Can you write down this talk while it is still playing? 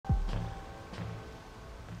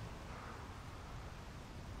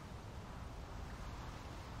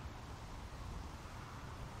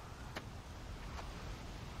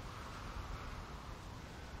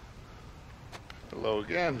Hello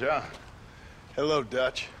again, John. Hello,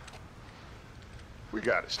 Dutch. We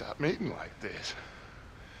gotta stop meeting like this.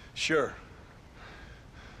 Sure.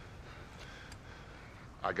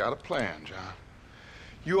 I got a plan, John.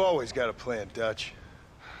 You always got a plan, Dutch.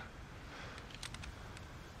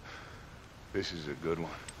 This is a good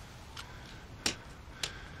one.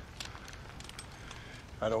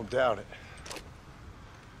 I don't doubt it.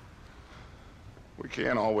 We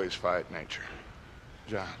can't always fight nature,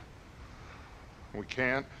 John. We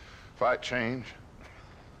can't fight change.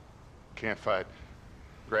 Can't fight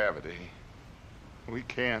gravity. We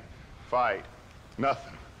can't fight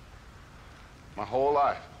nothing. My whole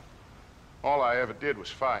life, all I ever did was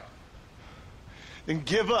fight. Then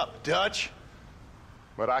give up, Dutch.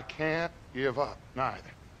 But I can't give up,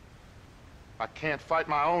 neither. I can't fight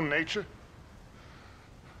my own nature.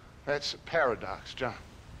 That's a paradox, John.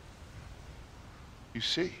 You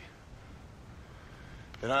see?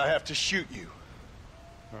 Then I have to shoot you.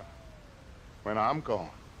 When I'm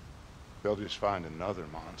gone, they'll just find another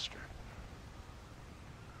monster.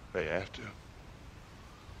 They have to.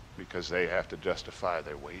 Because they have to justify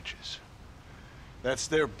their wages. That's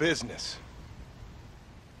their business.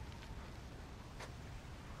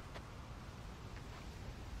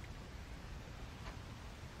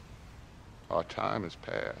 Our time has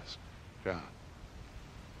passed, John.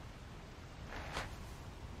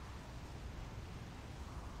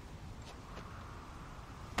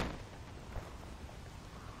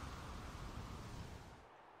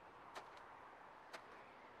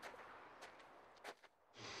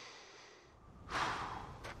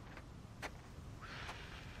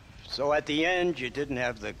 So at the end, you didn't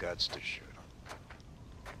have the guts to shoot him.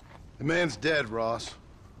 The man's dead, Ross.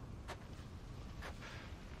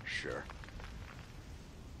 Sure.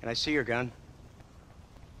 Can I see your gun?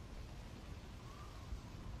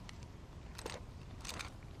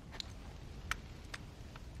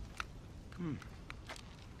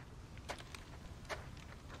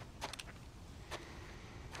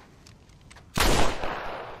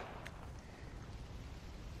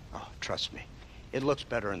 Oh, trust me. It looks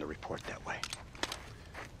better in the report that way.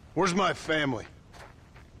 Where's my family?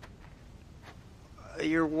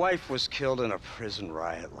 Your wife was killed in a prison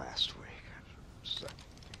riot last week. So,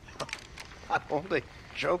 I'm only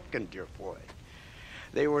joking, dear boy.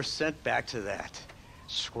 They were sent back to that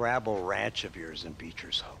Scrabble ranch of yours in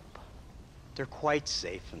Beecher's Hope. They're quite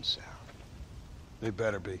safe and sound. They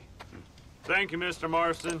better be. Thank you, Mr.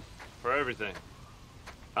 Marston, for everything.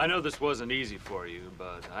 I know this wasn't easy for you,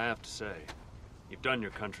 but I have to say, you've done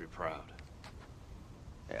your country proud.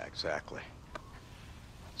 Yeah, exactly.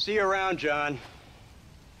 See you around, John.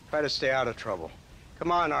 Try to stay out of trouble.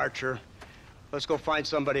 Come on, Archer. Let's go find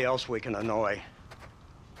somebody else we can annoy.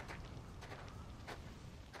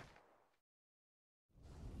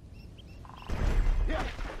 Yeah.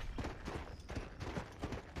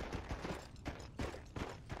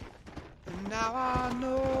 Now I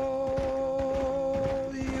know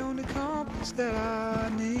the only compass that I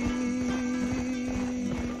need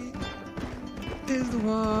is the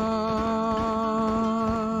one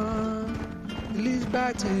that leads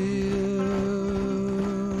back to you.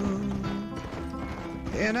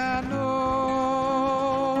 And I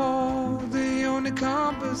know the only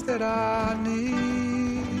compass that I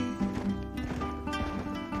need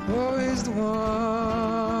is the one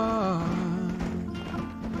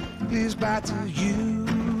that leads back to you.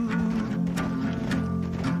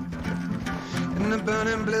 And the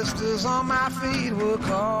burning blisters on my feet will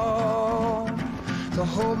call to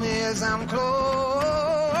hold me as I'm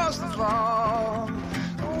close to fall.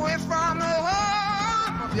 Away from the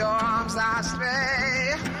home of your arms I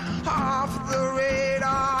stray, off the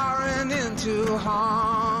radar and into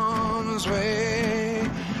harm's way.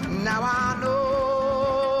 Now I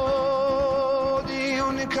know the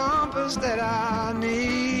only compass that I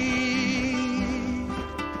need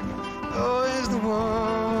is the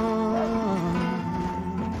one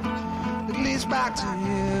that leads back to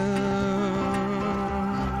you.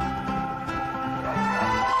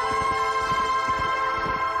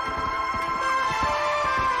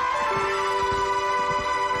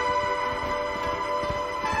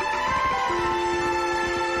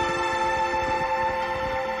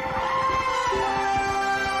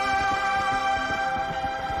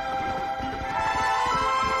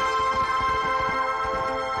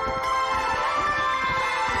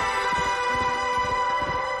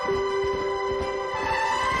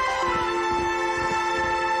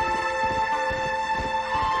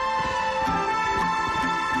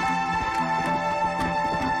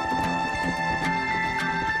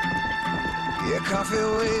 Coffee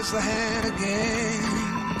waves the hand again,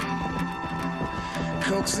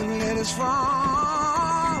 coaxing letters from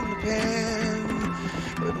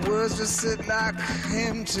words just sit like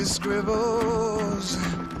empty scribbles.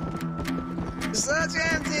 Such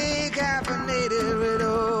empty caffeinated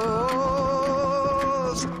riddles.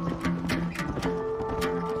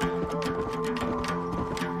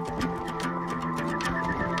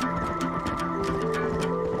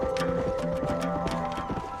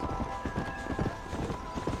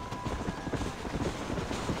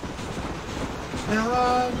 Now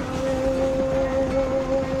I know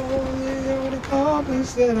the only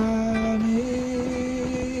compass that I need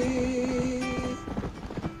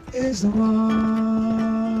is the one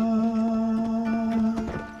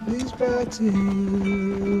that leads back to you.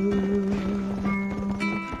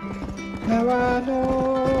 Now I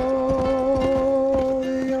know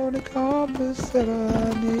the only compass that I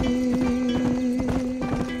need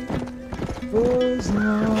was the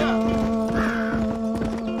one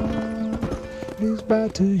leads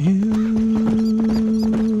back to you.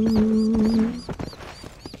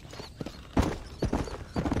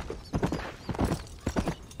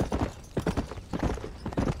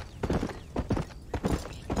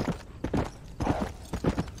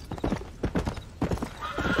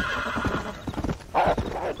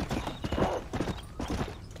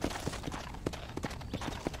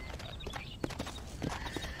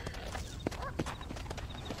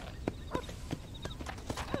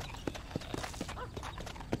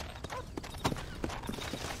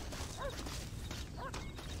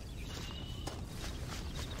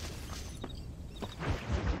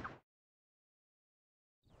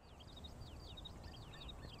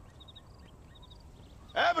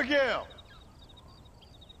 Abigail!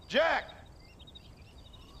 Jack!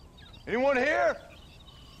 Anyone here?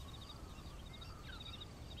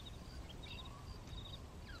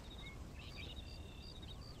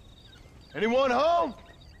 Anyone home?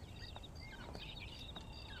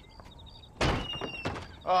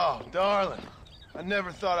 Oh, darling. I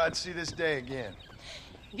never thought I'd see this day again.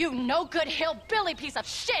 You no good hillbilly piece of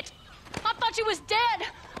shit! I thought you was dead!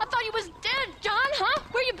 I thought you was dead, John, huh?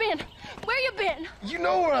 Where you been? Where you been? You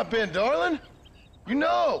know where I've been, darling. You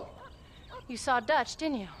know. You saw Dutch,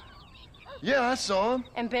 didn't you? Yeah, I saw him.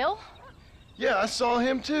 And Bill? Yeah, I saw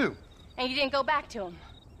him too. And you didn't go back to him?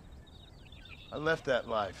 I left that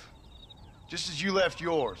life. Just as you left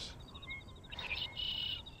yours.